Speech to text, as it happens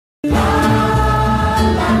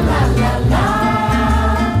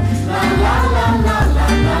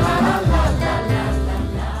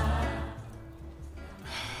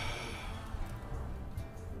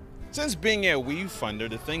Since being at Wefunder,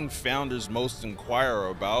 the thing founders most inquire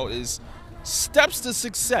about is steps to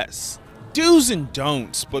success, do's and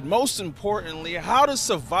don'ts, but most importantly, how to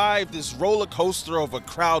survive this roller coaster of a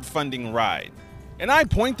crowdfunding ride. And I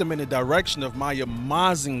point them in the direction of my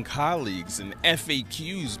amazing colleagues and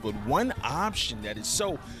FAQs, but one option that is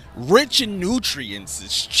so rich in nutrients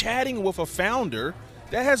is chatting with a founder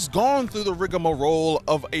that has gone through the rigmarole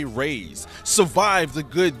of a raise, survived the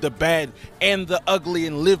good, the bad, and the ugly,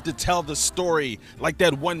 and lived to tell the story like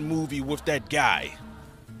that one movie with that guy.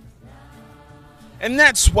 And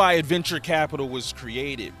that's why Adventure Capital was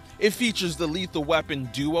created. It features the lethal weapon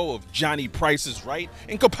duo of Jonny Price is Right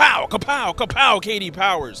and Kapow, Kapow, Kapow Katie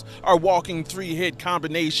Powers, our walking three-hit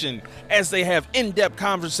combination, as they have in-depth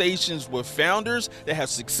conversations with founders that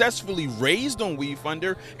have successfully raised on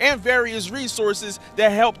Wefunder and various resources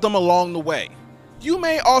that help them along the way. You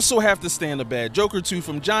may also have to stand a bad joke or two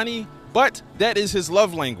from Jonny, but that is his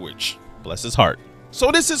love language. Bless his heart.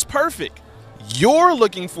 So this is perfect. You're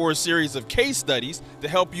looking for a series of case studies to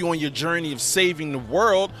help you on your journey of saving the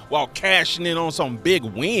world while cashing in on some big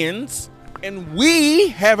wins. And we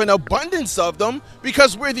have an abundance of them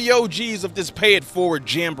because we're the OGs of this pay it forward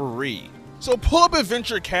jamboree. So pull up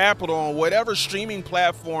Adventure Capital on whatever streaming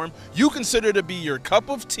platform you consider to be your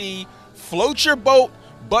cup of tea, float your boat,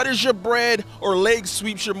 butters your bread, or leg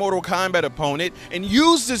sweeps your Mortal Kombat opponent, and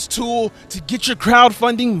use this tool to get your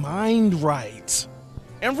crowdfunding mind right.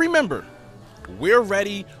 And remember, we're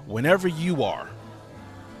ready whenever you are.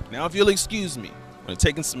 Now, if you'll excuse me, I'm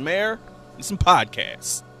taking some air and some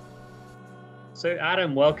podcasts. So,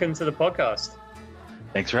 Adam, welcome to the podcast.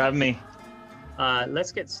 Thanks for having me.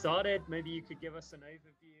 Let's get started. Maybe you could give us an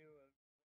overview.